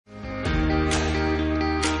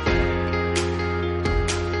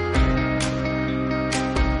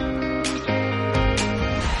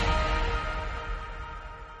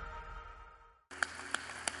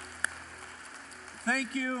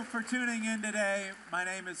Thank you for tuning in today. My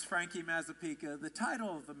name is Frankie Mazzapica. The title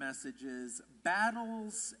of the message is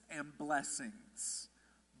Battles and Blessings.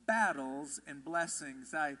 Battles and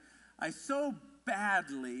Blessings. I so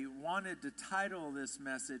badly wanted to title this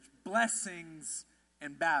message Blessings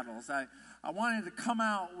and Battles. I wanted to come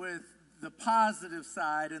out with the positive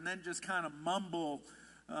side and then just kind of mumble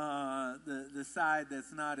the side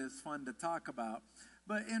that's not as fun to talk about.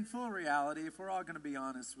 But in full reality, if we're all going to be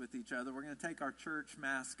honest with each other, we're going to take our church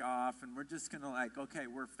mask off and we're just going to okay,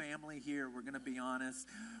 we're family here. We're going to be honest.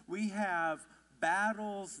 We have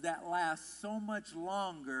battles that last so much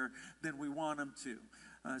longer than we want them to.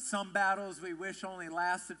 Some battles we wish only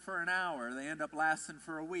lasted for an hour. They end up lasting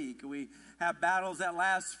for a week. We have battles that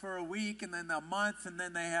last for a week and then a month and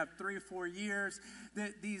then they have 3 or 4 years.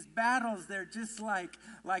 These battles, they're just like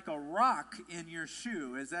a rock in your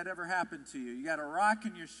shoe. Has that ever happened to you? You got a rock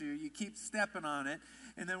in your shoe. You keep stepping on it.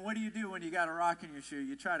 And then what do you do when you got a rock in your shoe?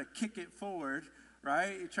 You try to kick it forward.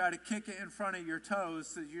 Right? You try to kick it in front of your toes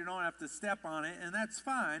so you don't have to step on it, and that's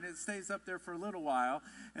fine. It stays up there for a little while,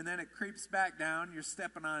 and then it creeps back down. You're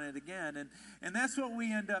stepping on it again, and that's what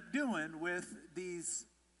we end up doing with these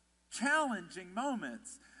challenging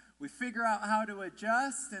moments. We figure out how to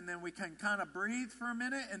adjust, and then we can kind of breathe for a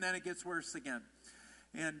minute, and then it gets worse again.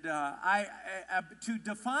 And to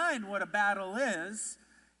define what a battle is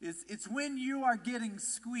it's when you are getting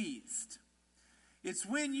squeezed. It's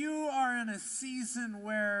when you are in a season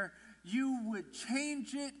where you would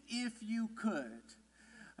change it if you could.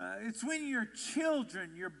 It's when your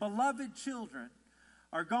children, your beloved children,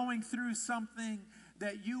 are going through something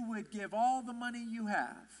that you would give all the money you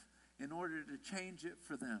have in order to change it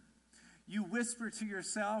for them. You whisper to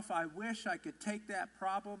yourself, I wish I could take that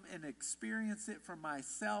problem and experience it for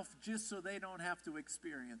myself just so they don't have to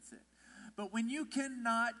experience it. But when you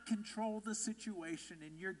cannot control the situation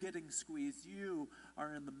and you're getting squeezed, you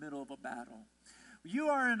are in the middle of a battle. You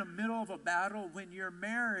are in the middle of a battle when your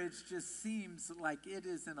marriage just seems like it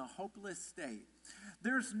is in a hopeless state.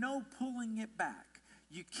 There's no pulling it back.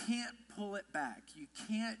 You can't pull it back. You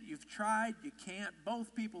can't. You've tried. You can't.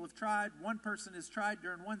 Both people have tried. One person has tried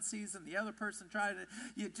during one season. The other person tried it.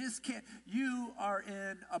 You just can't. You are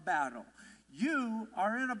in a battle. You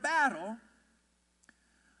are in a battle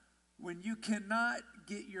when you cannot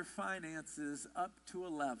get your finances up to a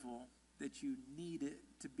level that you need it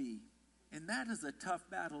to be. And that is a tough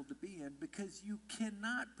battle to be in because you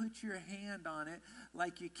cannot put your hand on it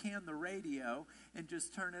like you can the radio and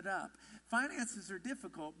just turn it up. Finances are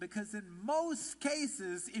difficult because in most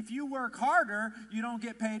cases, if you work harder, you don't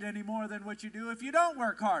get paid any more than what you do if you don't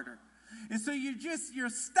work harder. And so you're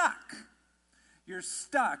stuck. You're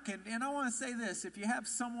stuck. And I want to say this. If you have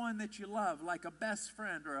someone that you love, like a best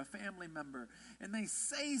friend or a family member, and they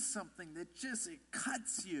say something that just it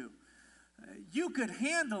cuts you, you could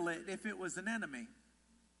handle it if it was an enemy.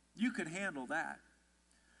 You could handle that.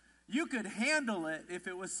 You could handle it if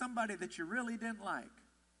it was somebody that you really didn't like.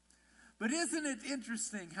 But isn't it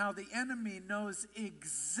interesting how the enemy knows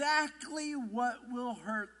exactly what will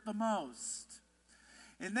hurt the most?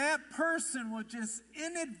 And that person will just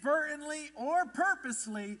inadvertently or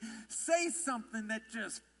purposely say something that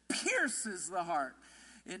just pierces the heart.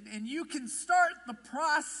 And you can start the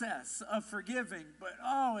process of forgiving, but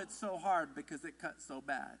it's so hard because it cuts so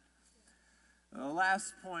bad. The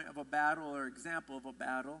last point of a battle or example of a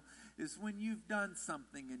battle is when you've done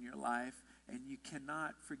something in your life and you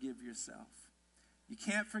cannot forgive yourself. You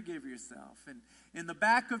can't forgive yourself. And in the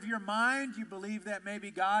back of your mind, you believe that maybe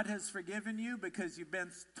God has forgiven you because you've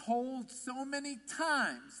been told so many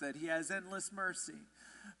times that he has endless mercy.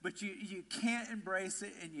 But you can't embrace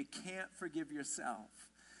it and you can't forgive yourself.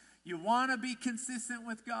 You want to be consistent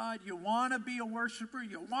with God. You want to be a worshiper.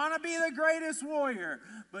 You want to be the greatest warrior.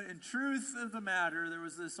 But in truth of the matter, there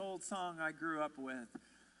was this old song I grew up with.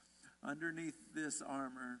 Underneath this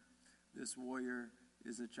armor, this warrior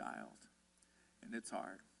is a child. And it's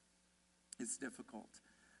hard. It's difficult.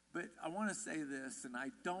 But I want to say this, and I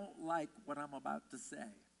don't like what I'm about to say.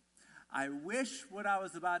 I wish what I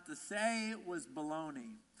was about to say was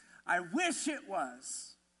baloney. I wish it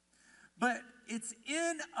was. But it's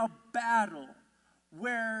in a battle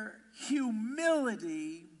where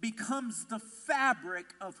humility becomes the fabric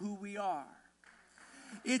of who we are.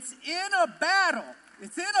 It's in a battle.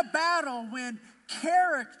 It's in a battle when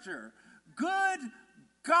character, good,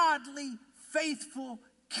 godly, faithful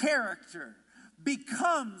character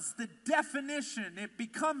becomes the definition. It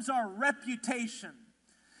becomes our reputation.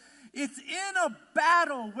 It's in a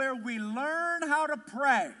battle where we learn how to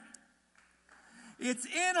pray. It's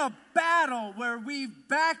in a battle where we've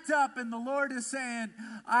backed up and the Lord is saying,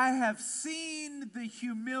 I have seen the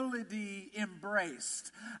humility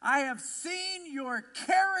embraced. I have seen your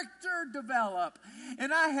character develop.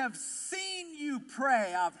 And I have seen you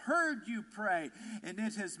pray. I've heard you pray. And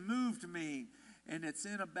it has moved me. And it's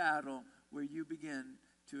in a battle where you begin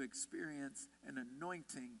to experience an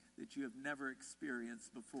anointing that you have never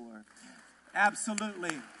experienced before.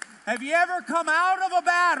 Absolutely. Have you ever come out of a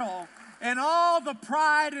battle and all the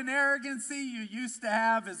pride and arrogancy you used to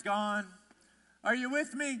have is gone? Are you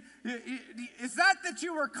with me? It's not that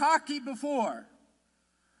you were cocky before,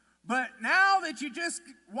 but now that you just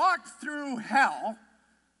walked through hell,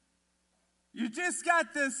 you just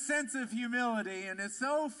got this sense of humility. And it's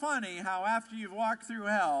so funny how after you've walked through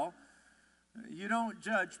hell, you don't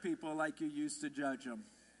judge people like you used to judge them.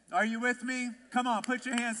 Are you with me? Come on, put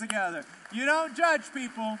your hands together. You don't judge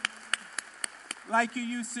people like you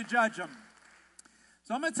used to judge them.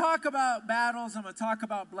 So I'm going to talk about battles, I'm going to talk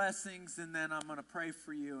about blessings, and then I'm going to pray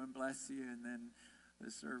for you and bless you, and then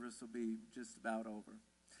the service will be just about over.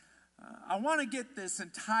 I want to get this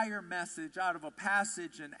entire message out of a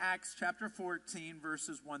passage in Acts chapter 14,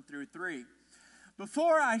 verses 1 through 3.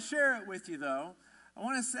 Before I share it with you, though, I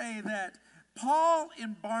want to say that Paul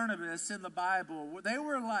and Barnabas in the Bible, they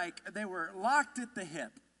were locked at the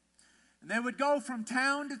hip. And they would go from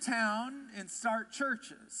town to town and start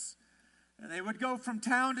churches. And they would go from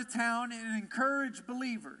town to town and encourage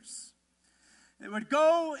believers. They would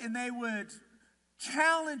go and they would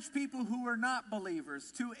challenge people who were not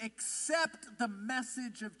believers to accept the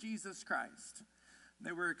message of Jesus Christ.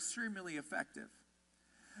 They were extremely effective.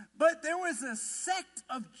 But there was a sect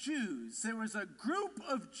of Jews, there was a group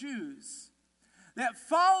of Jews that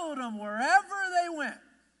followed them wherever they went.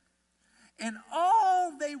 And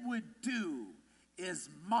all they would do is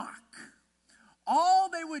mock. All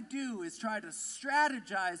they would do is try to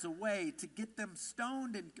strategize a way to get them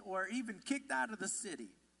stoned or even kicked out of the city.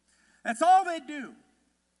 That's all they do.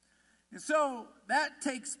 And so that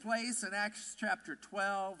takes place in Acts chapter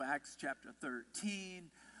 12, Acts chapter 13.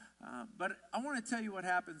 But I want to tell you what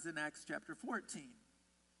happens in Acts chapter 14.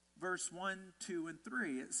 Verse 1, 2, and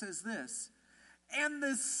 3. It says this. And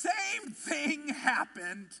the same thing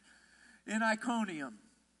happened in Iconium.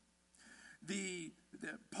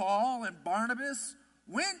 Paul and Barnabas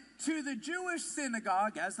went to the Jewish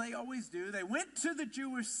synagogue, as they always do. They went to the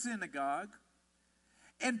Jewish synagogue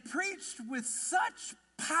and preached with such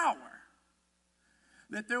power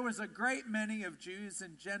that there was a great many of Jews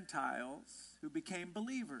and Gentiles who became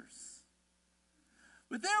believers.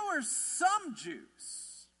 But there were some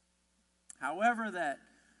Jews, however, that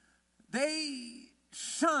they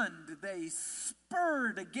shunned, they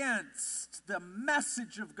spurred against the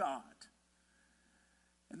message of God.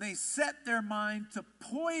 And they set their mind to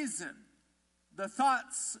poison the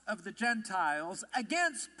thoughts of the Gentiles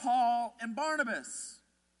against Paul and Barnabas.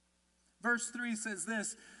 Verse 3 says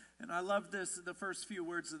this, and I love this, the first few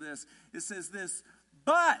words of this. It says this,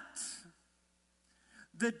 but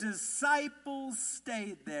the disciples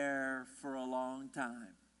stayed there for a long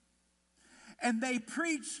time. And they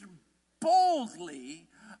preached boldly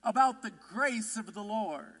about the grace of the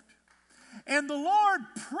Lord. And the Lord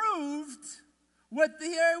proved what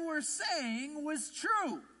they were saying was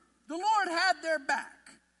true. The Lord had their back.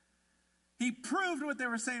 He proved what they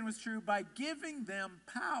were saying was true by giving them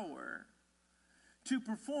power to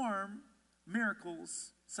perform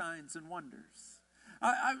miracles, signs, and wonders.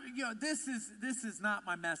 This is not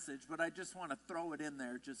my message, but I just want to throw it in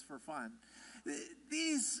there just for fun.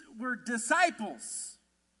 These were disciples.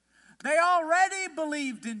 They already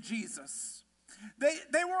believed in Jesus.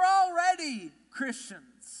 They were already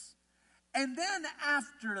Christians. And then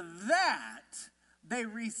after that, they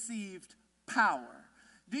received power.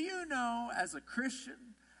 Do you know, as a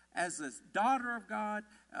Christian, as a daughter of God,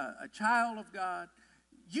 a child of God,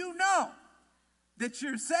 you know that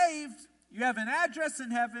you're saved, you have an address in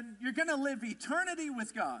heaven, you're going to live eternity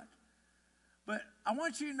with God. But I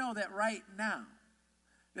want you to know that right now,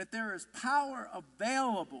 that there is power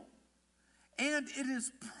available, and it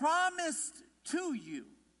is promised to you.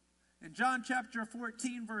 In John chapter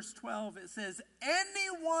 14, verse 12, it says,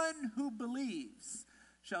 anyone who believes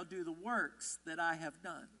shall do the works that I have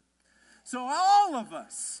done. So all of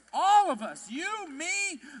us, you,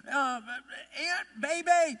 me, Aunt,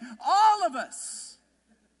 baby, all of us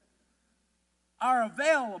are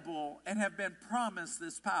available and have been promised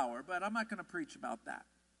this power. But I'm not going to preach about that.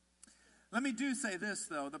 Let me do say this,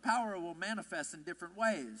 though. The power will manifest in different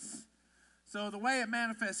ways. So the way it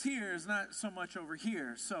manifests here is not so much over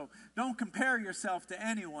here. So don't compare yourself to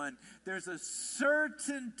anyone. There's a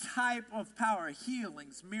certain type of power,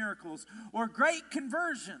 healings, miracles, or great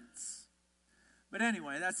conversions. But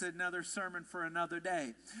anyway, that's another sermon for another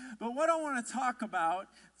day. But what I want to talk about,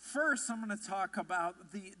 first I'm going to talk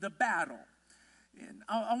about the battle. And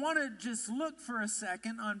I want to just look for a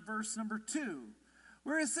second on verse number 2,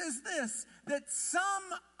 where it says this, that some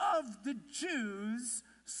of the Jews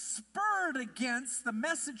spurred against the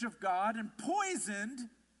message of God and poisoned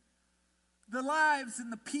the lives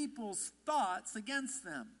and the people's thoughts against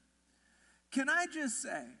them. Can I just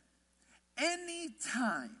say,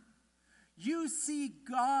 anytime you see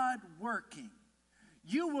God working,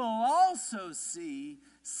 you will also see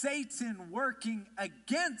Satan working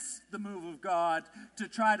against the move of God to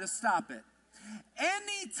try to stop it.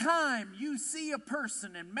 Anytime you see a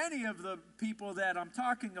person, and many of the people that I'm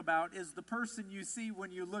talking about is the person you see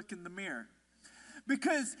when you look in the mirror.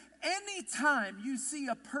 Because anytime you see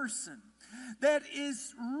a person that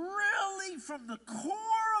is really from the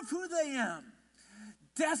core of who they are,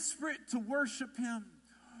 desperate to worship him,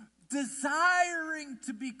 desiring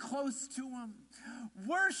to be close to him,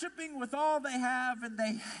 worshiping with all they have, and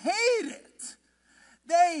they hate it.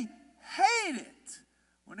 They hate it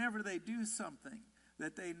whenever they do something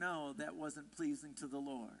that they know that wasn't pleasing to the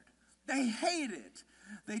Lord. They hate it.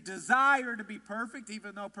 They desire to be perfect,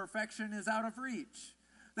 even though perfection is out of reach.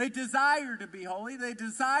 They desire to be holy. They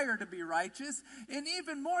desire to be righteous. And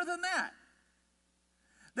even more than that,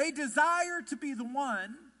 they desire to be the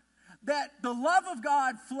one that the love of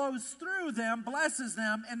God flows through them, blesses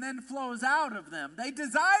them, and then flows out of them. They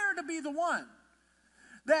desire to be the one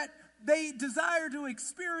that they desire to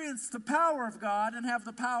experience the power of God and have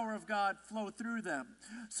the power of God flow through them.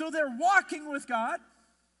 So they're walking with God,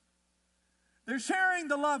 they're sharing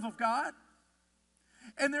the love of God,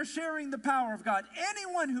 and they're sharing the power of God.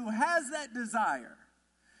 Anyone who has that desire,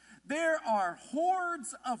 there are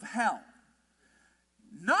hordes of hell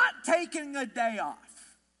not taking a day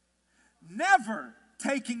off, never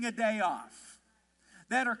taking a day off,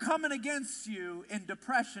 that are coming against you in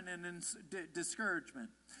depression and in discouragement.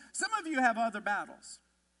 Some of you have other battles.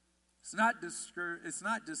 It's not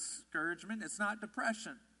discouragement. It's not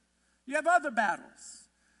depression. You have other battles.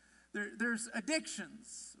 There's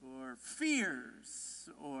addictions or fears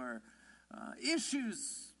or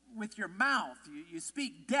issues with your mouth. You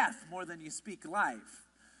speak death more than you speak life.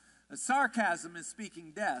 Sarcasm is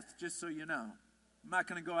speaking death, just so you know. I'm not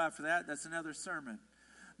going to go after that. That's another sermon.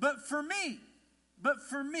 But for me,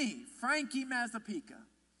 Frankie Mazzapica,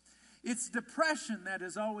 it's depression that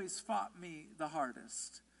has always fought me the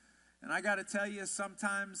hardest. And I got to tell you,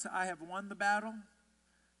 sometimes I have won the battle,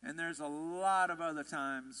 and there's a lot of other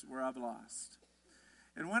times where I've lost.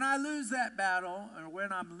 And when I lose that battle, or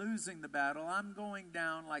when I'm losing the battle, I'm going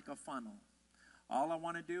down like a funnel. All I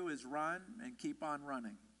want to do is run and keep on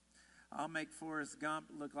running. I'll make Forrest Gump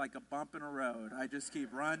look like a bump in a road. I just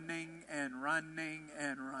keep running and running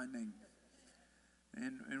and running.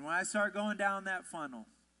 And when I start going down that funnel,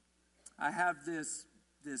 I have this,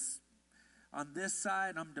 on this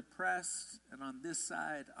side I'm depressed, and on this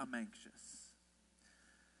side I'm anxious.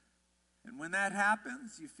 And when that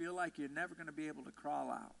happens, you feel like you're never going to be able to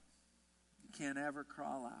crawl out. You can't ever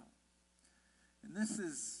crawl out. And this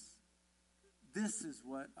is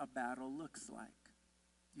what a battle looks like.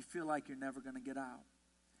 You feel like you're never going to get out.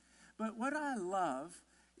 But what I love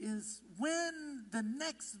is when the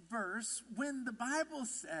next verse, when the Bible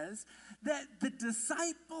says that the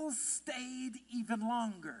disciples stayed even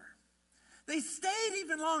longer. They stayed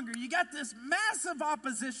even longer. You got this massive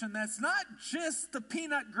opposition that's not just the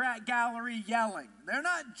peanut gallery yelling. They're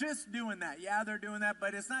not just doing that. Yeah, they're doing that,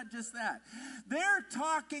 but it's not just that. They're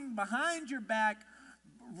talking behind your back,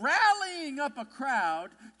 rallying up a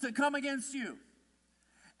crowd to come against you.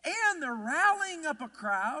 And they're rallying up a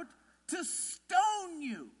crowd to stone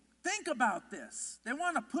you. Think about this. They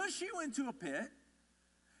want to push you into a pit,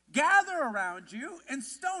 gather around you, and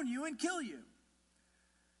stone you and kill you.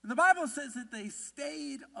 And the Bible says that they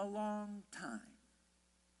stayed a long time.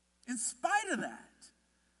 In spite of that,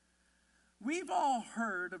 we've all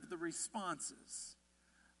heard of the responses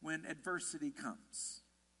when adversity comes.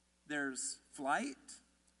 There's flight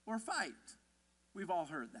or fight. We've all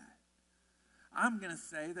heard that. I'm going to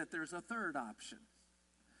say that there's a third option.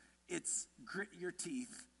 It's grit your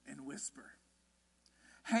teeth and whisper.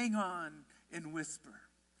 Hang on and whisper.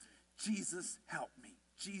 Jesus, help me.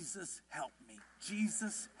 Jesus, help me.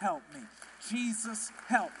 Jesus, help me. Jesus,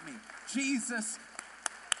 help me. Jesus,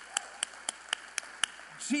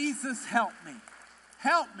 help me.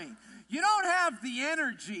 Help me. You don't have the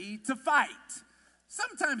energy to fight.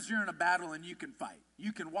 Sometimes you're in a battle and you can fight.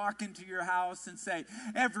 You can walk into your house and say,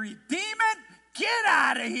 every demon, get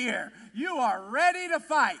out of here. You are ready to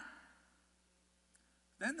fight.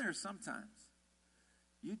 Then there's sometimes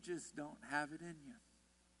you just don't have it in you.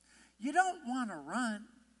 You don't want to run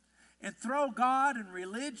and throw God and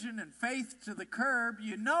religion and faith to the curb.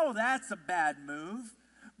 You know that's a bad move,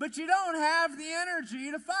 but you don't have the energy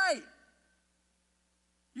to fight.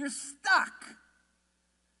 You're stuck.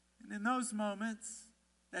 And in those moments,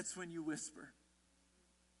 that's when you whisper,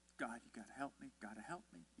 God, you got to help me, got to help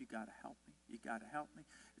me, you got to help me, you got to help me.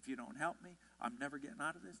 If you don't help me, I'm never getting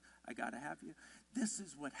out of this. I got to have you. This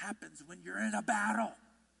is what happens when you're in a battle.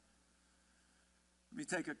 Let me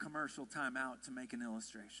take a commercial time out to make an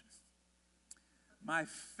illustration. My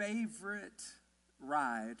favorite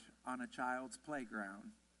ride on a child's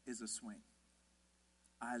playground is a swing.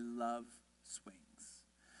 I love swings.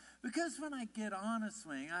 Because when I get on a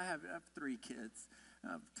swing, I have 3 kids.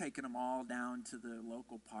 I've taken them all down to the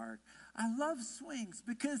local park. I love swings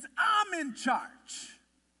because I'm in charge.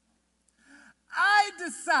 I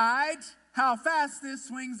decide how fast this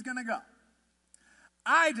swing's going to go.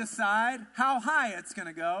 I decide how high it's going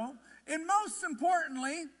to go. And most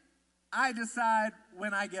importantly, I decide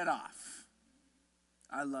when I get off.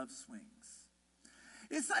 I love swings.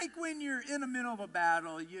 It's like when you're in the middle of a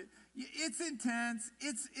battle, it's intense,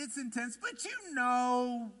 it's intense, but you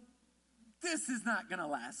know this is not going to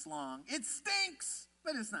last long. It stinks,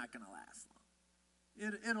 but it's not going to last long.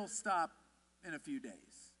 It'll stop in a few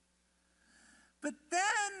days. But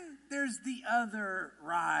then there's the other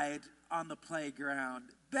ride on the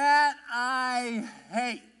playground that I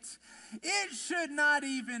hate. It should not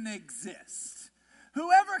even exist.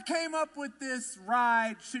 Whoever came up with this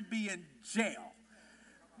ride should be in jail.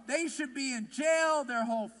 They should be in jail. Their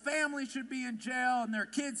whole family should be in jail. And their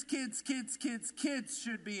kids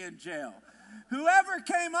should be in jail. Whoever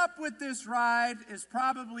came up with this ride is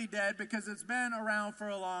probably dead because it's been around for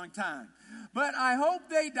a long time. But I hope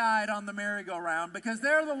they died on the merry-go-round because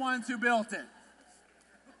they're the ones who built it.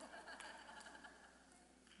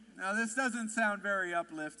 Now, this doesn't sound very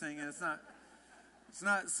uplifting. It's not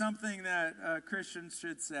something that Christians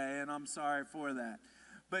should say, and I'm sorry for that.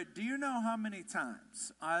 But do you know how many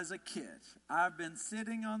times as a kid I've been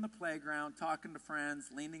sitting on the playground talking to friends,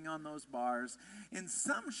 leaning on those bars, and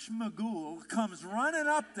some schmagool comes running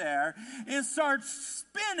up there and starts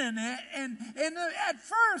spinning it, and at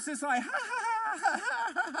first it's like, ha, ha, ha, ha,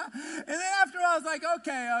 ha, ha. And then after I was like,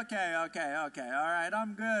 okay, all right,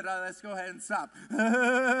 I'm good. Let's go ahead and stop.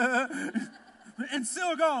 And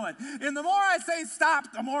still going. And the more I say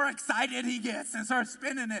stop, the more excited he gets and starts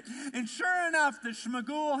spinning it. And sure enough, the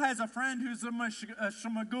schmagool has a friend who's a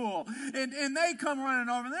schmagool. And they come running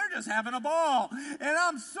over and they're just having a ball. And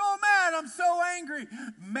I'm so mad, I'm so angry.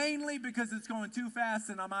 Mainly because it's going too fast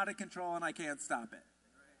and I'm out of control and I can't stop it.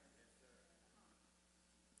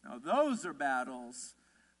 Now those are battles.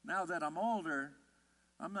 Now that I'm older,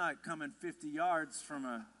 I'm not coming 50 yards from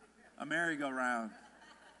a merry-go-round.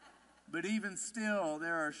 But even still,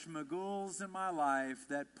 there are schmagools in my life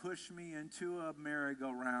that push me into a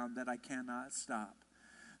merry-go-round that I cannot stop.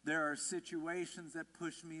 There are situations that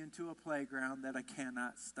push me into a playground that I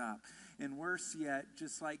cannot stop. And worse yet,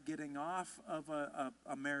 just like getting off of a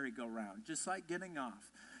merry-go-round, just like getting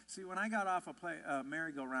off. See, when I got off a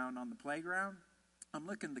merry-go-round on the playground, I'm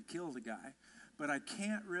looking to kill the guy, but I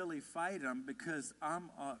can't really fight him because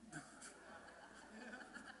I'm all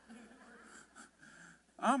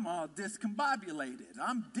discombobulated.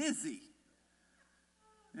 I'm dizzy.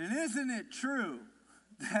 And isn't it true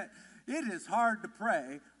that it is hard to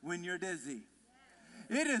pray when you're dizzy?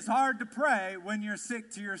 It is hard to pray when you're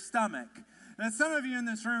sick to your stomach. Now, some of you in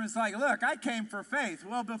this room is like, look, I came for faith.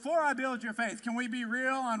 Well, before I build your faith, can we be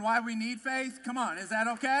real on why we need faith? Come on, is that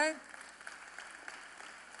okay?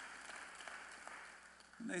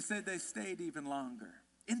 And they said they stayed even longer.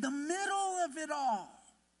 In the middle of it all,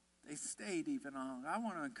 they stayed even longer. I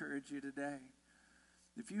want to encourage you today.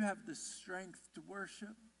 If you have the strength to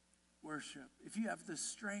worship, worship. If you have the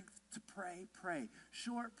strength to pray, pray.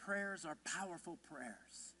 Short prayers are powerful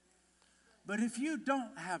prayers. But if you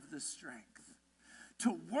don't have the strength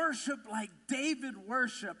to worship like David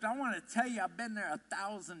worshiped, I want to tell you, I've been there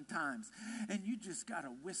 1,000 times. And you just got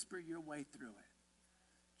to whisper your way through it.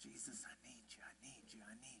 Jesus, I need you, I need you,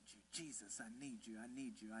 I need you. Jesus, I need you, I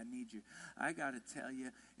need you, I need you. I got to tell you,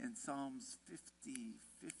 in Psalms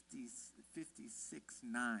 56,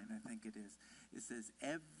 9, I think it is, it says,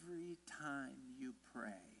 every time you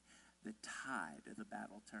pray, the tide of the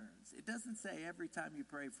battle turns. It doesn't say every time you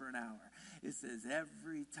pray for an hour. It says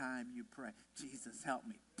every time you pray, Jesus, help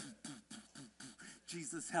me.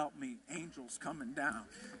 Jesus, help me. Angels coming down.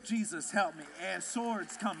 Jesus, help me.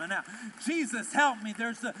 Swords coming out. Jesus, help me.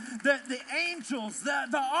 There's the angels,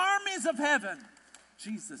 the armies of heaven.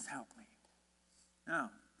 Jesus, help me. Now,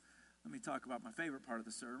 let me talk about my favorite part of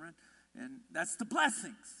the sermon, and that's the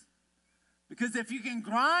blessings. Because if you can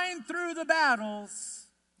grind through the battles,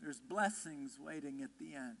 there's blessings waiting at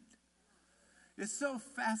the end. It's so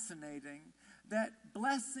fascinating that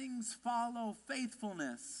blessings follow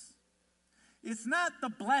faithfulness. It's not the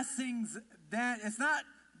blessings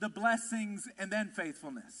and then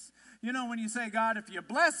faithfulness. You know, when you say, God, if you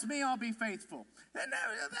bless me, I'll be faithful. And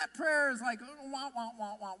that prayer is like, wah, wah,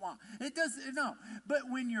 wah, wah, wah. It doesn't, no. But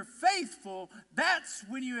when you're faithful, that's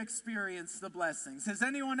when you experience the blessings. Has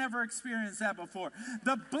anyone ever experienced that before?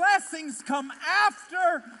 The blessings come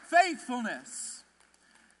after faithfulness.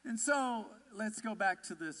 And so, let's go back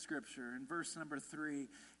to the scripture. In verse number 3,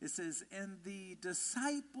 it says, and the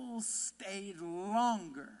disciples stayed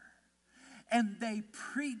longer, and they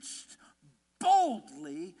preached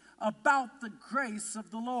boldly about the grace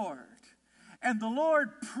of the Lord. And the Lord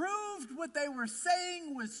proved what they were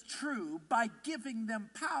saying was true by giving them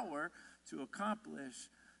power to accomplish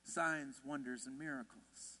signs, wonders, and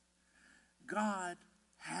miracles. God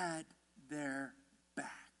had their back.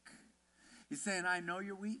 He's saying, I know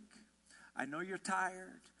you're weak. I know you're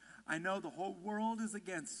tired. I know the whole world is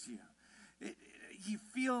against you. You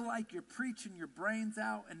feel like you're preaching your brains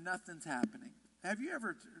out and nothing's happening. Have you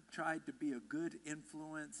ever tried to be a good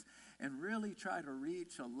influence and really try to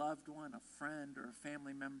reach a loved one, a friend, or a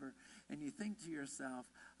family member, and you think to yourself,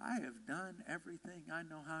 I have done everything I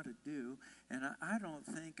know how to do, and I don't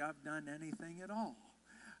think I've done anything at all.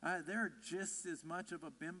 They're just as much of a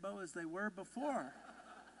bimbo as they were before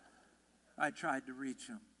I tried to reach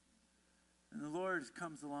them. And the Lord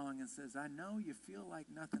comes along and says, I know you feel like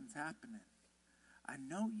nothing's happening. I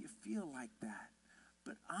know you feel like that.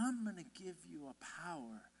 But I'm going to give you a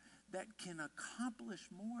power that can accomplish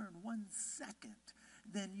more in 1 second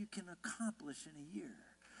than you can accomplish in a year.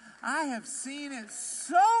 I have seen it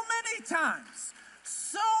so many times.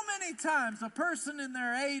 So many times a person in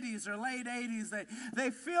their 80s or late 80s, they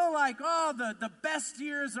feel like, oh, the best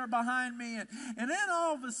years are behind me. And then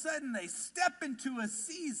all of a sudden they step into a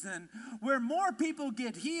season where more people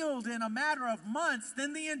get healed in a matter of months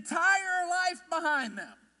than the entire life behind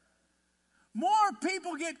them. More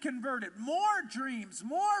people get converted, more dreams,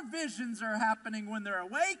 more visions are happening when they're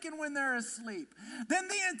awake and when they're asleep than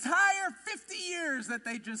the entire 50 years that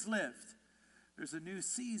they just lived. There's a new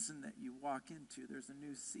season that you walk into. There's a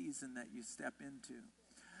new season that you step into.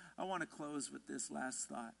 I want to close with this last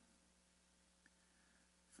thought.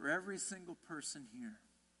 For every single person here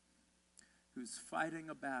who's fighting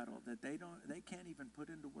a battle that they can't even put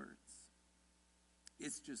into words,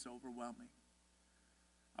 it's just overwhelming.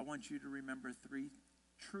 I want you to remember 3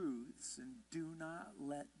 truths, and do not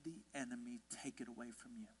let the enemy take it away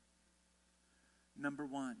from you. Number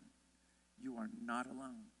 1, you are not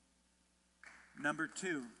alone. Number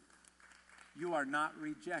 2, you are not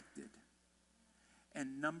rejected.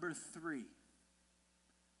 And number 3,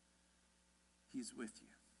 he's with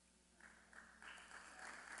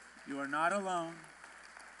you. You are not alone.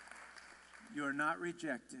 You are not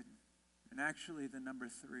rejected. And actually, the number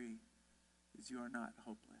 3 is you are not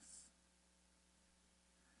hopeless.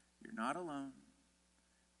 You're not alone,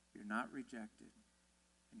 you're not rejected,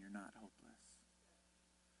 and you're not hopeless.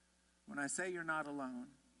 When I say you're not alone,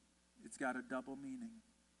 it's got a double meaning.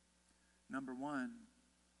 Number 1,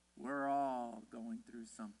 we're all going through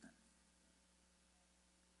something.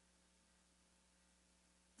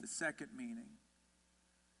 The second meaning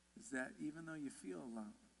is that even though you feel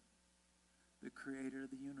alone, the creator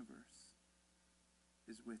of the universe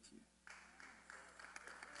is with you.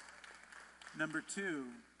 Number 2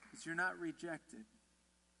 is you're not rejected.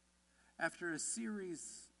 After a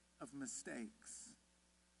series of mistakes,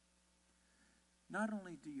 not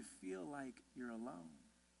only do you feel like you're alone,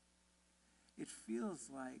 it feels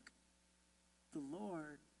like the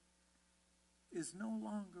Lord is no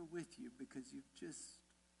longer with you because you've just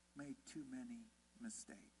made too many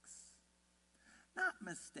mistakes. Not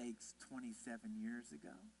mistakes 27 years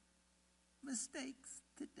ago, mistakes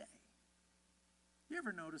today. You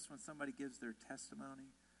ever notice when somebody gives their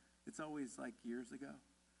testimony, it's always like years ago?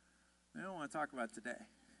 They don't want to talk about today.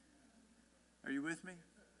 Are you with me?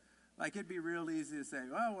 Like, it'd be real easy to say,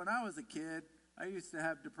 well, when I was a kid, I used to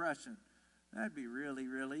have depression. That'd be really,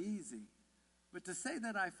 really easy. But to say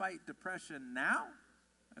that I fight depression now,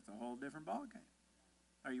 that's a whole different ballgame.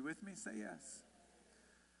 Are you with me? Say yes.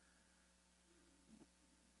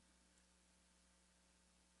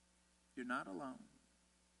 You're not alone.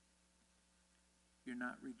 You're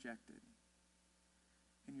not rejected.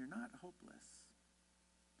 and you're not hopeless.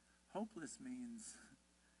 Hopeless means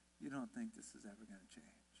you don't think this is ever going to change.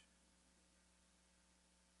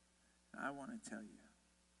 And I want to tell you,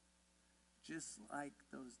 just like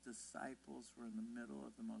those disciples were in the middle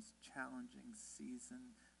of the most challenging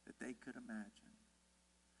season that they could imagine,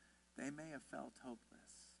 they may have felt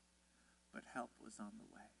hopeless, but help was on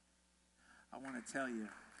the way. I want to tell you,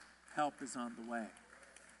 help is on the way.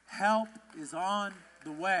 Help is on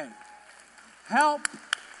the way. Help,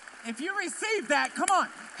 if you receive that, come on.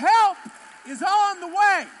 Help is on the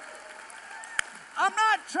way.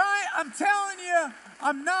 I'm telling you,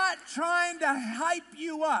 I'm not trying to hype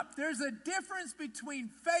you up. There's a difference between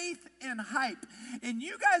faith and hype. And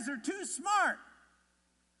you guys are too smart.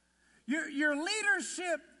 Your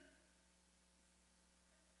leadership,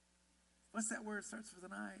 what's that word? It starts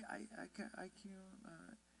with an IQ,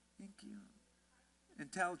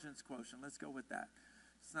 intelligence quotient. Let's go with that.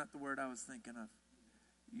 It's not the word I was thinking of.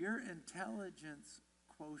 Your intelligence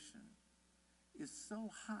quotient is so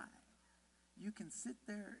high, you can sit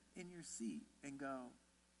there in your seat and go,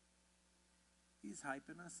 he's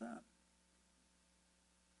hyping us up.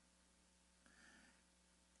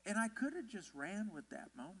 And I could have just ran with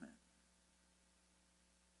that moment.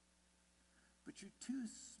 But you're too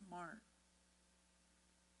smart.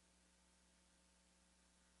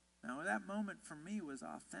 Now, that moment for me was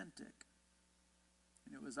authentic.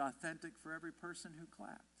 And it was authentic for every person who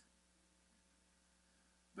clapped.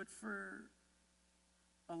 But for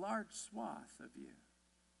a large swath of you,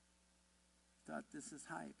 thought this is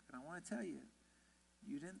hype. And I want to tell you,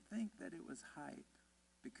 you didn't think that it was hype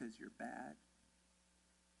because you're bad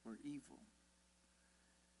or evil.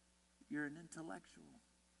 You're an intellectual.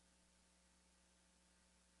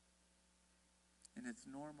 And it's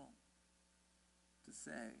normal to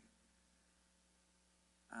say,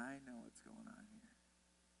 I know what's going on here.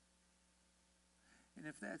 And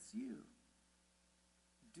if that's you,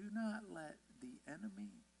 do not let the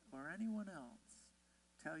enemy or anyone else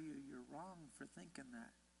tell you you're wrong for thinking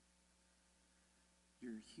that.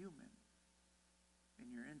 You're human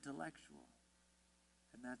and you're intellectual,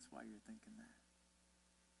 and that's why you're thinking that.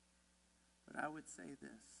 But I would say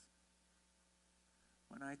this.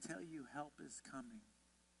 When I tell you help is coming,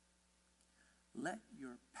 let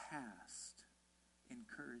your past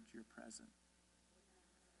encourage your present.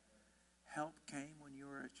 Help came when you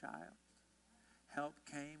were a child. Help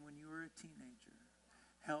came when you were a teenager.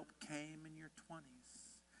 Help came in your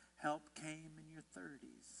 20s. Help came in your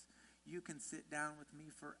 30s. You can sit down with me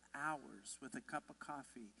for hours with a cup of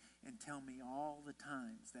coffee and tell me all the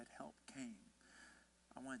times that help came.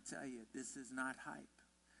 I want to tell you, this is not hype.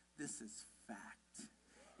 This is fact.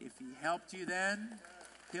 If he helped you then,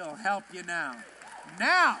 he'll help you now.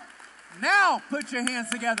 Now put your hands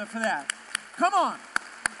together for that. Come on.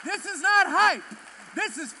 This is not hype.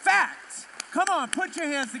 This is fact. Come on, put your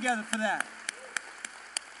hands together for that.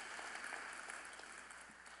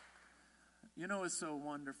 You know what's so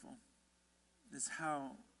wonderful is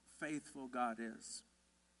how faithful God is.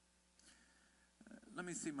 Let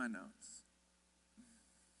me see my notes.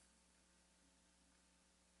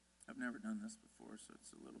 I've never done this before, so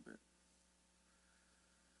it's a little bit.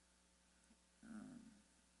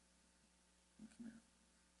 Come here.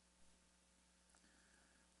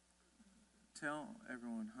 Tell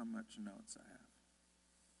everyone how much notes I have.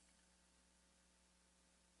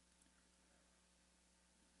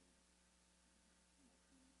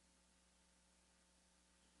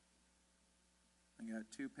 I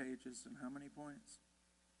got 2 pages and how many points?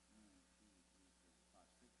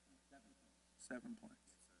 7 points.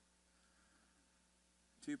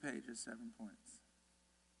 2 pages, 7 points.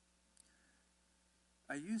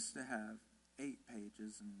 I used to have 8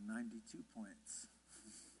 pages and 92 points.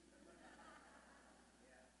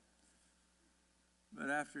 But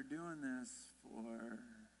after doing this for,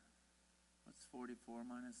 what's 44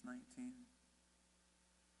 minus 19?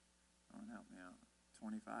 Don't help me out.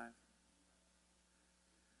 25.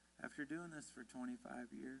 After doing this for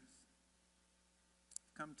 25 years,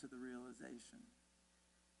 I've come to the realization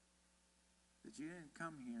that you didn't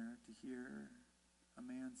come here to hear a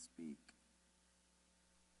man speak.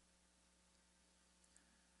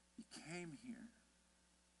 You came here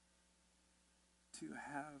to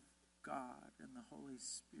have God and the Holy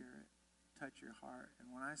Spirit touch your heart.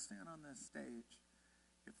 And when I stand on this stage,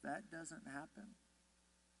 if that doesn't happen,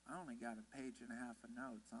 I only got a page and a half of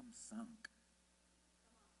notes. I'm sunk.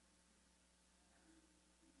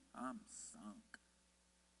 I'm sunk.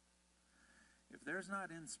 If there's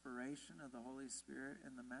not inspiration of the Holy Spirit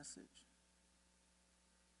in the message,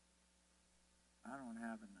 I don't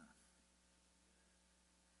have enough.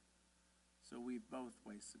 So we've both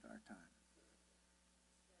wasted our time.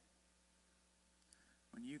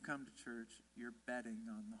 when you come to church, you're betting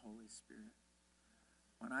on the Holy Spirit.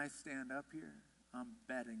 When I stand up here, I'm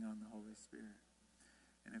betting on the Holy Spirit.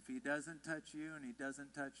 And if he doesn't touch you and he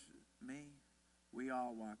doesn't touch me, we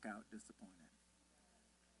all walk out disappointed.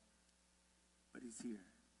 But he's here.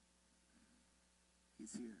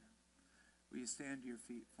 He's here. Will you stand to your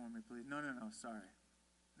feet for me, please? No, sorry.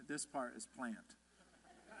 This part is plant.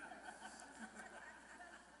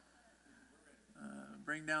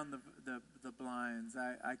 Bring down the blinds.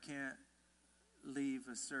 I can't leave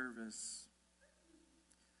a service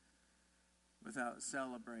without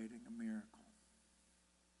celebrating a miracle.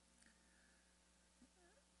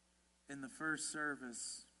 In the first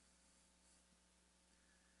service,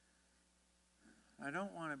 I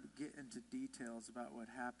don't want to get into details about what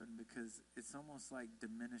happened because it's almost like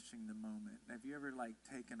diminishing the moment. Have you ever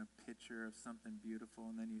taken a picture of something beautiful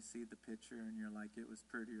and then you see the picture and you're like, it was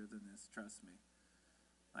prettier than this, trust me.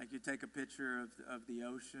 Like you take a picture of the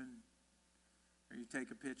ocean, or you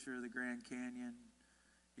take a picture of the Grand Canyon,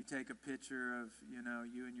 you take a picture of,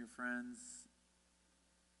 you and your friends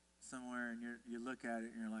somewhere, and you look at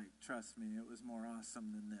it and you're like, trust me, it was more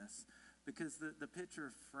awesome than this. Because the picture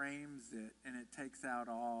frames it and it takes out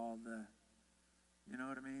all the, you know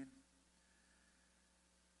what I mean?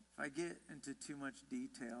 If I get into too much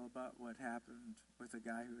detail about what happened with a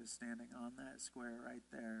guy who was standing on that square right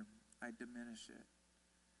there, I diminish it.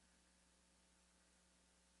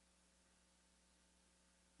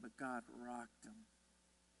 But God rocked him,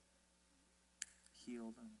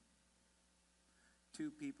 healed him. 2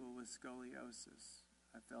 people with scoliosis,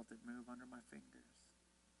 I felt it move under my fingers.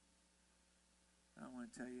 I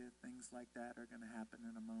want to tell you, things like that are going to happen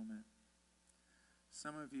in a moment.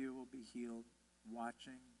 Some of you will be healed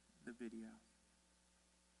watching the video.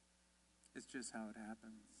 It's just how it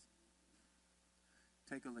happens.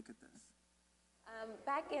 Take a look at this.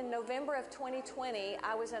 Back in November of 2020,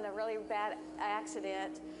 I was in a really bad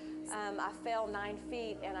accident. I fell 9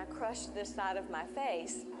 feet and I crushed this side of my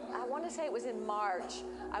face. I want to say it was in March.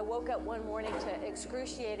 I woke up one morning to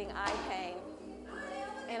excruciating eye pain.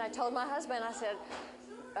 And I told my husband, I said,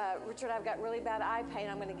 Richard, I've got really bad eye pain.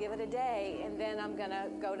 I'm going to give it a day, and then I'm going to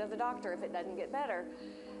go to the doctor if it doesn't get better.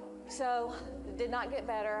 So it did not get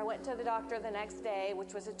better. I went to the doctor the next day,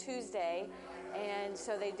 which was a Tuesday, and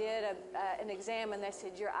so they did an exam, and they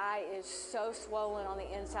said, your eye is so swollen on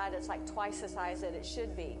the inside, it's like twice the size that it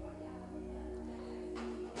should be.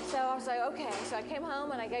 So I was like, okay. So I came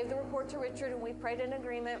home, and I gave the report to Richard, and we prayed in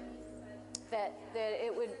agreement that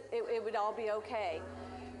it would all be okay.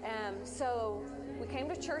 So we came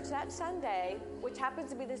to church that Sunday, which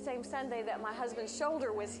happens to be the same Sunday that my husband's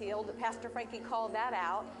shoulder was healed. Pastor Frankie called that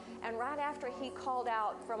out. And right after he called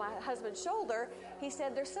out from my husband's shoulder, he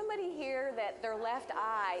said, there's somebody here that their left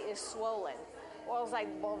eye is swollen. Well, I was like,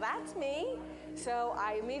 well, that's me. So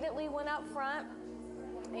I immediately went up front,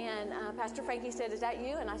 and Pastor Frankie said, is that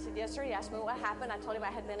you? And I said, yes, sir. He asked me what happened. I told him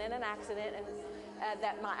I had been in an accident and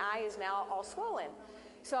that my eye is now all swollen.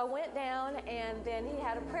 So I went down, and then he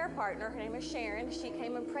had a prayer partner. Her name is Sharon. She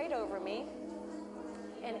came and prayed over me.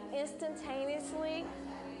 And instantaneously,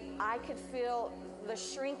 I could feel the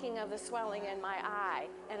shrinking of the swelling in my eye.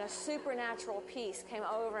 And a supernatural peace came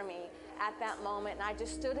over me at that moment. And I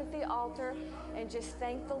just stood at the altar and just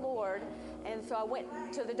thanked the Lord. And so I went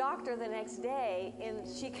to the doctor the next day, and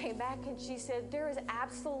she came back and she said, there is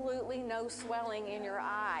absolutely no swelling in your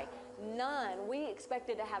eye. None. We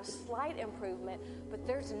expected to have slight improvement, but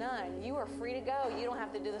there's none. You are free to go. You don't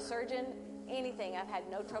have to do the surgeon, anything. I've had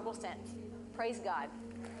no trouble since. Praise God.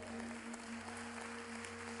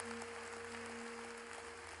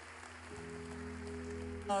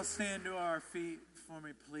 I'll stand to our feet for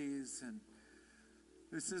me, please. And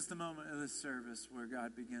this is the moment of the service where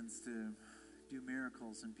God begins to do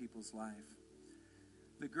miracles in people's life.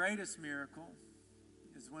 The greatest miracle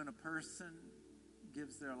is when a person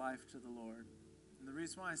gives their life to the Lord. And the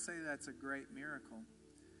reason why I say that's a great miracle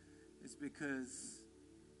is because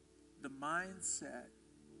the mindset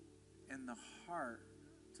and the heart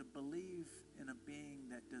to believe in a being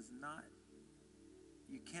that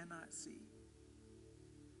you cannot see.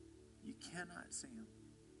 You cannot see him.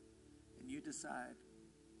 And you decide,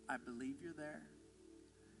 I believe you're there,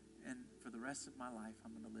 and for the rest of my life,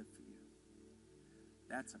 I'm going to live for you.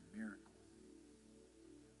 That's a miracle.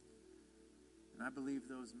 And I believe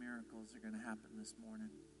those miracles are going to happen this morning.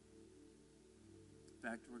 In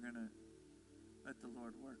fact, we're going to let the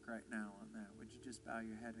Lord work right now on that. Would you just bow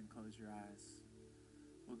your head and close your eyes?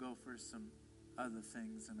 We'll go for some other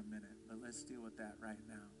things in a minute, but let's deal with that right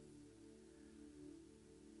now.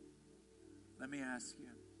 Let me ask you,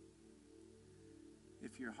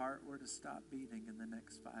 if your heart were to stop beating in the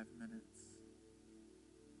next 5 minutes,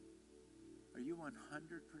 Are you 100%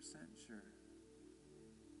 sure?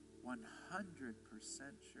 100%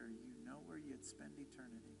 sure you know where you'd spend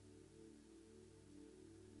eternity?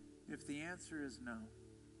 If the answer is no,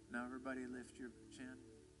 now everybody lift your chin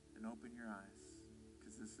and open your eyes,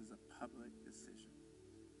 because this is a public decision.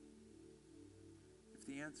 If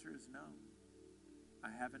the answer is no,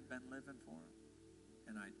 I haven't been living for him,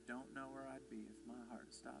 and I don't know where I'd be if my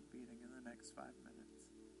heart stopped beating in the next 5 minutes.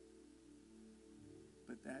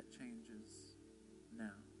 But that changes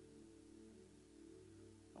now.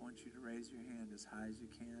 I want you to raise your hand as high as you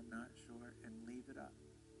can, not short, and leave it up.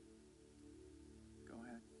 Go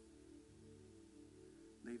ahead.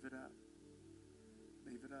 Leave it up.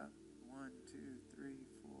 Leave it up. 1, 2, 3,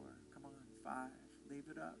 4. Come on, 5. Leave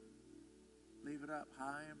it up. Leave it up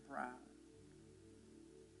high and proud.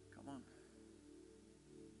 Come on.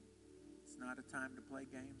 It's not a time to play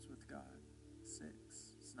games with God. 6.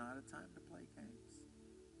 It's not a time to play games.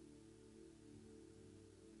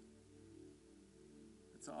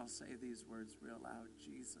 Let's all say these words real loud.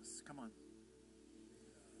 Jesus, come on.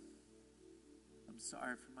 I'm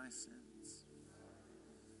sorry for my sins.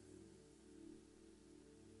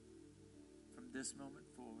 From this moment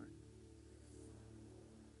forward,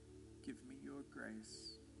 give me your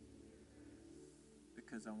grace,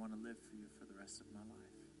 because I want to live for you for the rest of my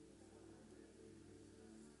life.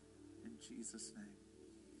 In Jesus' name,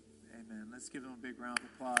 amen. Let's give him a big round of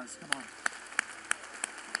applause. Come on.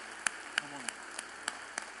 Come on.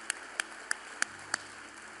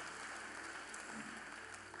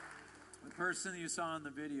 The person you saw in the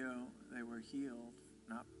video, they were healed.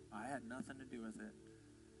 I had nothing to do with it.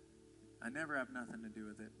 I never have nothing to do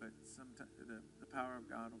with it, but sometimes the power of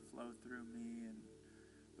God will flow through me,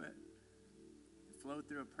 but it flowed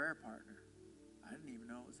through a prayer partner. I didn't even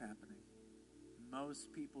know it was happening.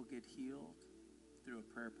 Most people get healed through a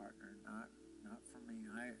prayer partner, not for me.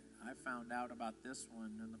 I found out about this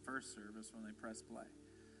one in the first service when they pressed play.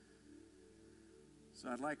 So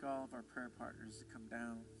I'd like all of our prayer partners to come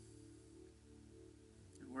down.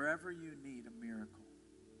 Wherever you need a miracle,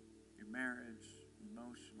 your marriage,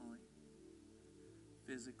 emotionally,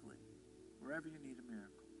 physically, wherever you need a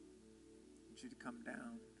miracle, I want you to come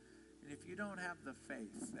down. And if you don't have the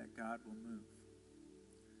faith that God will move,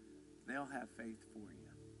 they'll have faith for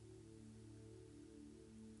you.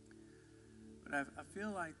 But I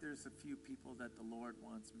feel like there's a few people that the Lord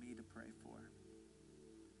wants me to pray for.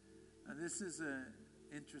 Now, this is an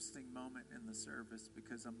interesting moment in the service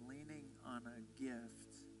because I'm leaning on a gift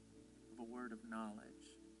of a word of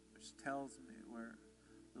knowledge, which tells me, where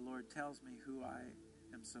the Lord tells me who I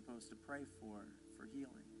am supposed to pray for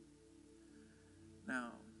healing.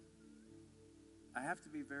 Now, I have to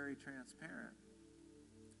be very transparent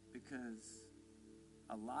because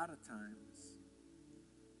a lot of times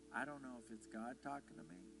I don't know if it's God talking to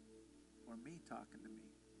me or me talking to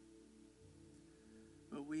me.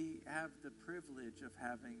 But we have the privilege of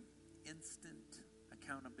having instant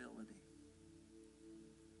accountability.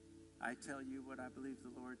 I tell you what I believe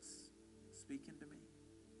the Lord's speaking to me.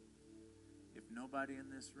 If nobody in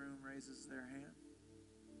this room raises their hand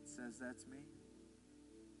and says that's me,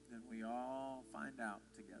 then we all find out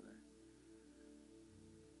together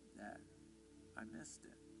that I missed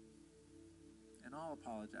it. And I'll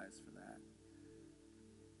apologize for that.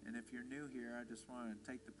 And if you're new here, I just want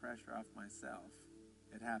to take the pressure off myself.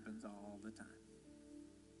 It happens all the time.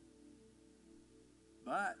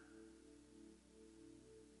 But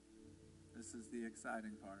this is the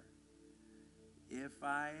exciting part. If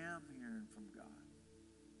I am hearing from God,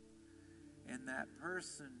 and that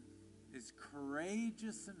person is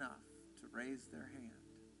courageous enough to raise their hand,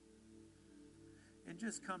 and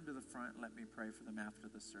just come to the front and let me pray for them after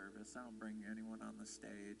the service. I don't bring anyone on the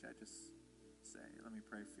stage. I just say, let me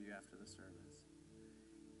pray for you after the service.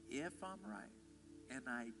 If I'm right, and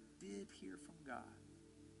I did hear from God,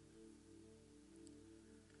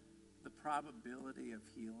 the probability of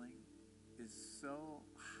healing is so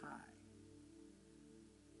high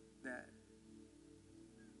that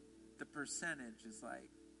the percentage is like,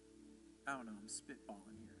 I don't know, I'm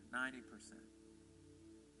spitballing here, 90%.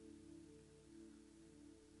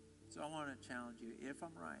 So I want to challenge you, if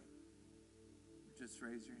I'm right, just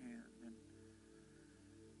raise your hand. And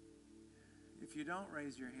if you don't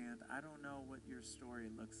raise your hand, I don't know what your story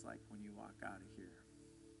looks like when you walk out of here.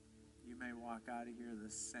 You may walk out of here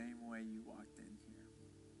the same way you walked in here.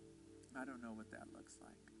 I don't know what that looks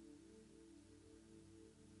like.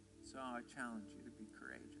 So I challenge you to be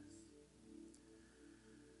courageous.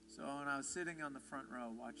 So when I was sitting on the front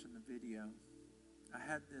row watching the video, I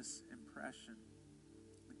had this impression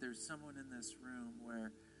that there's someone in this room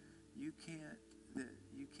where you can't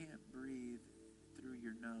breathe through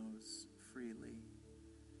your nose freely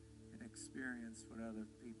and experience what other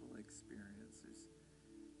people experience. It's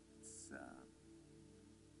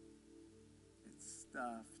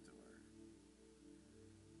stuffed, or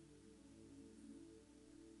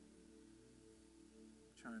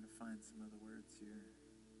trying to find some other words here.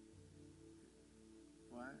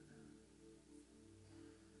 What?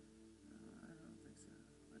 No, I don't think so.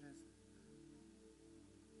 What is it?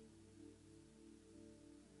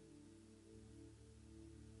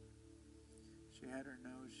 She had her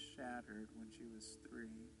nose shattered when she was 3.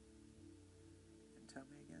 And tell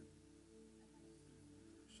me again.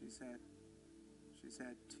 She's had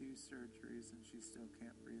 2 surgeries and she still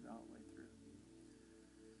can't breathe all the way through.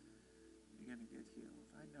 You're going to get healed.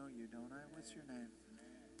 I know you, don't I? What's your name?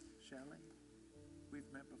 Shelley? We've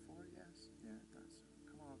met before, yes? Yeah, it does.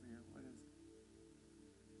 Come over here. What is it?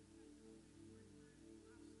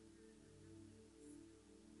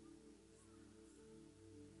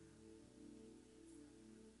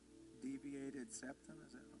 Deviated septum?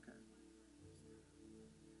 Is it? Okay.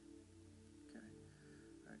 Okay.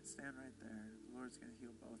 All right, stand right there. The Lord's going to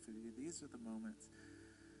heal both of you. These are the moments.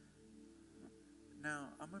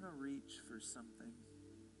 Now, I'm going to reach for something.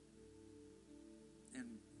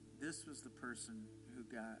 And this was the person who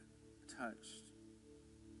got touched.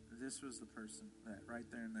 This was the person that right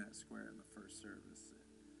there in that square in the first service.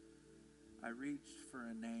 I reached for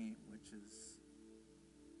a name, which is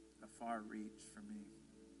a far reach for me.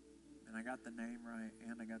 And I got the name right,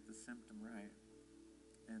 and I got the symptom right.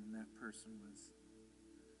 And that person was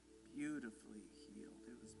beautifully healed.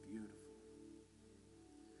 It was beautiful.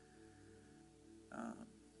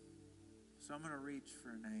 So I'm going to reach for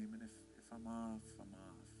a name, and if I'm off, I'm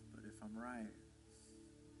off. But if I'm right,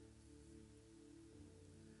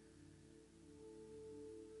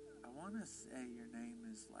 I want to say your name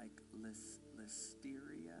is like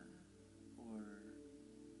Listeria, or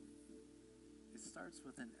it starts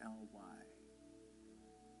with an L-Y.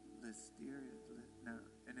 Listeria. No,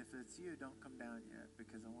 and if it's you, don't come down yet,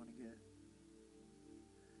 because I want to get...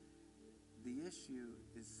 The issue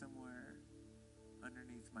is somewhere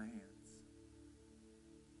underneath my hands.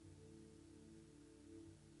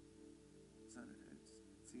 So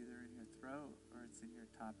it's either in your throat or it's in your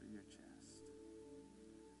top of your chest.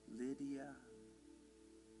 Lydia.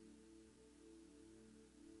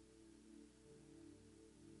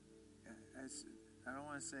 I don't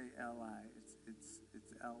want to say L-I.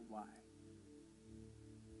 It's L-Y.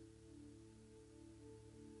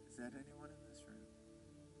 Is that anyone in this room?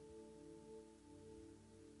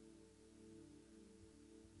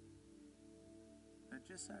 Now,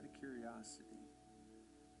 just out of curiosity,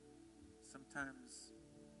 sometimes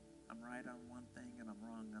I'm right on one thing and I'm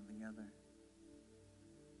wrong on the other.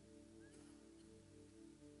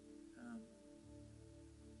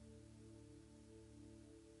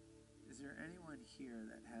 Is there anyone here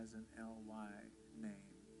that has an L-Y name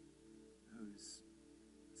who's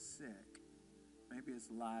sick? Maybe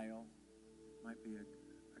it's Lyle. Might be a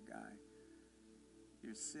guy.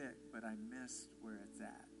 You're sick, but I missed where it's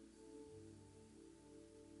at.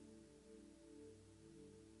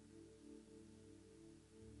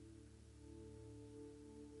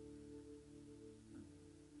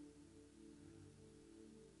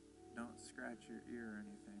 Don't scratch your ear or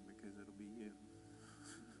anything, because it'll be you.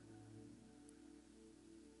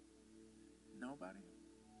 Nobody?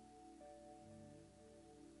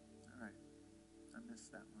 All right. I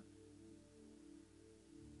missed that one.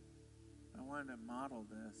 I wanted to model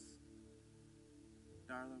this.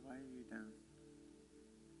 Darla, why are you down?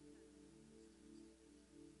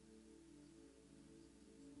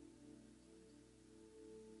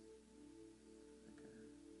 Okay.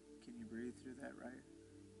 Can you breathe through that right?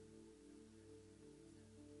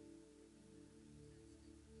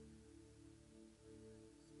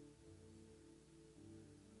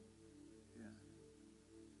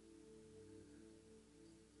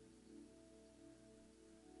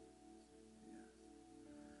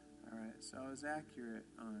 So I was accurate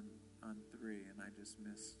on 3, and I just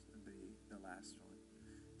missed the last one.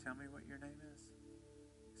 Tell me what your name is?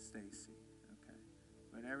 Stacy. Okay.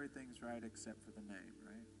 But everything's right except for the name,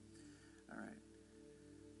 right? All right.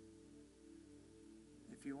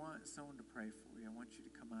 If you want someone to pray for you, I want you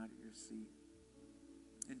to come out of your seat.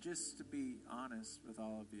 And just to be honest with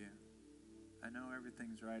all of you, I know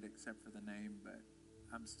everything's right except for the name, but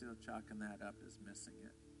I'm still chalking that up as missing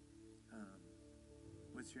it.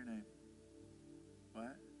 What's your name?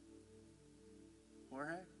 What?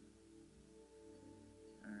 Jorge? All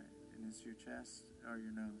right. And it's your chest or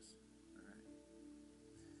your nose? All right.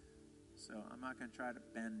 So I'm not going to try to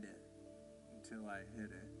bend it until I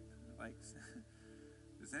hit it. Like,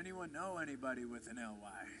 does anyone know anybody with an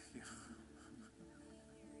LY?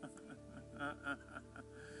 All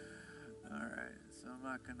right, so I'm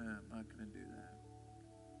not gonna do that.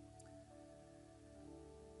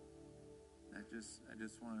 I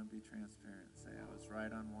just want to be transparent. Say I was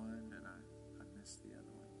right on one and I missed the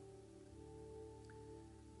other one.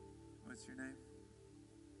 What's your name?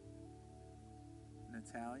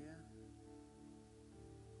 Natalia?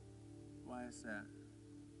 Why is that?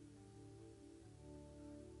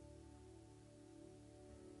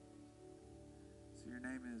 So your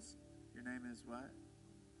name is what?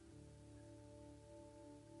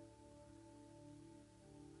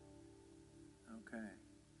 Okay.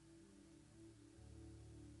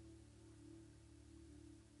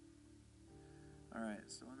 All right,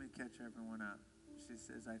 so let me catch everyone up. She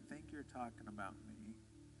says, I think you're talking about me.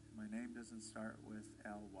 My name doesn't start with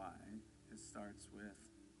L-Y. It starts with,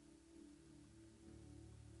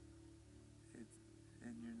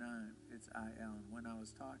 and you're not, it's I-L. And when I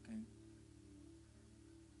was talking,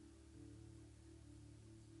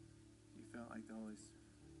 you felt like the Holy Spirit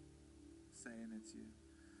saying it's you.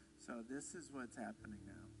 So this is what's happening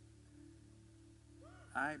now.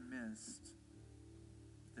 I missed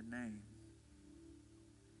the name.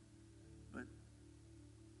 But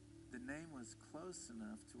the name was close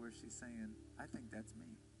enough to where she's saying, I think that's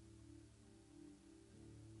me.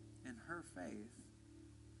 And her faith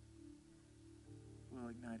will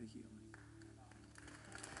ignite a healing.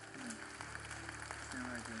 Yeah. Stand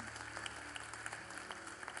right there.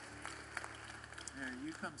 Here,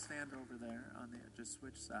 you come stand over there on the, just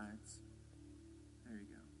switch sides. There you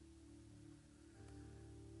go.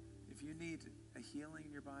 If you need a healing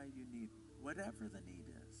in your body, you need whatever the need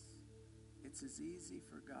is. It's as easy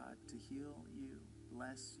for God to heal you,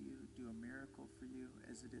 bless you, do a miracle for you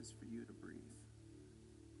as it is for you to breathe.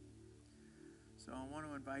 So I want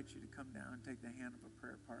to invite you to come down and take the hand of a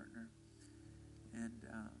prayer partner. And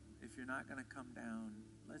if you're not going to come down,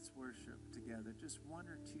 let's worship together just one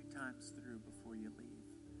or two times through before you leave.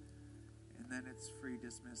 And then it's free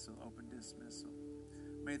dismissal, open dismissal.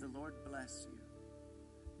 May the Lord bless you.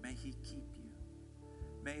 May he keep you.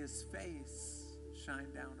 May his face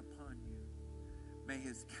shine down upon you. May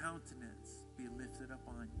his countenance be lifted up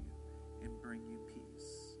on you and bring you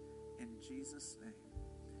peace. In Jesus' name,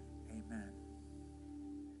 amen.